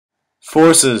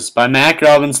Forces by Matt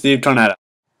Grubb and Steve Tornetta.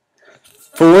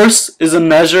 Force is a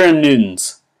measure in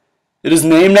newtons. It is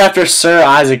named after Sir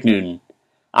Isaac Newton.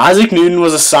 Isaac Newton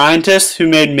was a scientist who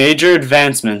made major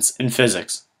advancements in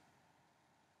physics.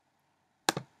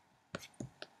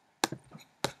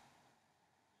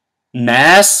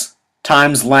 Mass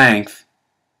times length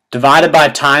divided by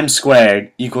time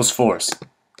squared equals force.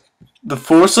 The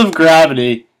force of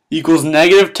gravity equals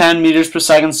negative 10 meters per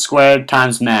second squared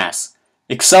times mass.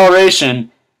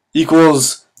 Acceleration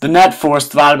equals the net force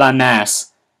divided by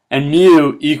mass, and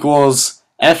mu equals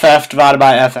Ff divided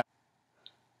by Fm.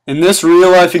 In this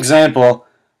real-life example,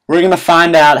 we're going to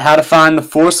find out how to find the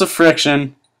force of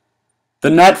friction, the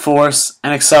net force,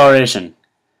 and acceleration.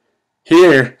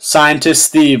 Here, scientist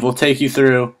Steve will take you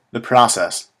through the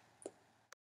process.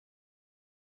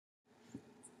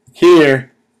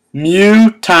 Here,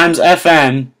 mu times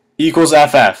Fn equals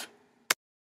Ff.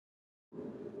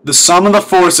 The sum of the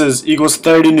forces equals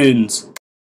 30 newtons.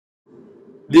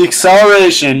 The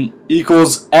acceleration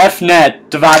equals F net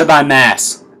divided by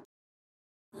mass.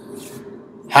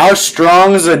 How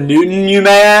strong is a newton, you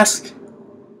may ask?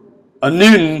 A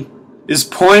newton is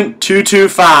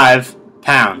 0.225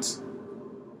 pounds.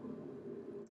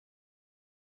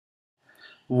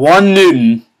 1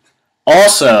 newton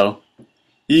also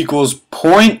equals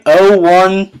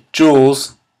 0.01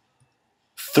 joules,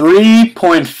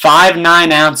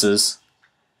 3.59 ounces,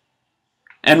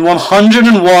 and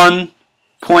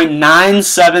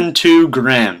 101.972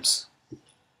 grams.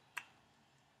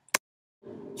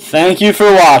 Thank you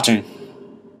for watching.